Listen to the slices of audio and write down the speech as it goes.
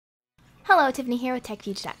Hello, Tiffany here with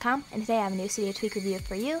TechFuge.com, and today I have a new Cydia Tweak review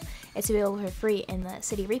for you. It's available for free in the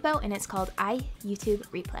Cydia Repo, and it's called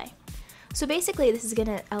iYouTubeReplay. So basically, this is going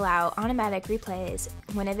to allow automatic replays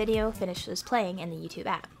when a video finishes playing in the YouTube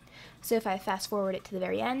app. So if I fast forward it to the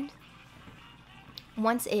very end,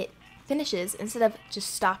 once it finishes, instead of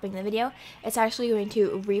just stopping the video, it's actually going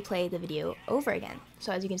to replay the video over again.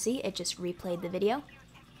 So as you can see, it just replayed the video.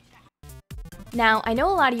 Now, I know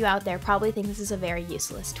a lot of you out there probably think this is a very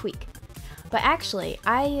useless tweak. But actually,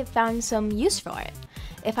 I found some use for it.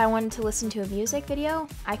 If I wanted to listen to a music video,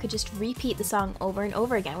 I could just repeat the song over and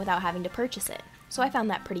over again without having to purchase it. So I found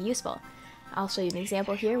that pretty useful. I'll show you an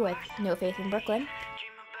example here with No Faith in Brooklyn.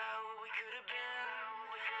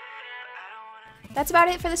 That's about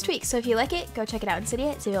it for this tweak, so if you like it, go check it out in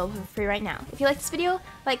Cydia. It's available for free right now. If you like this video,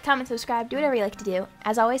 like, comment, subscribe, do whatever you like to do.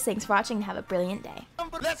 As always, thanks for watching and have a brilliant day.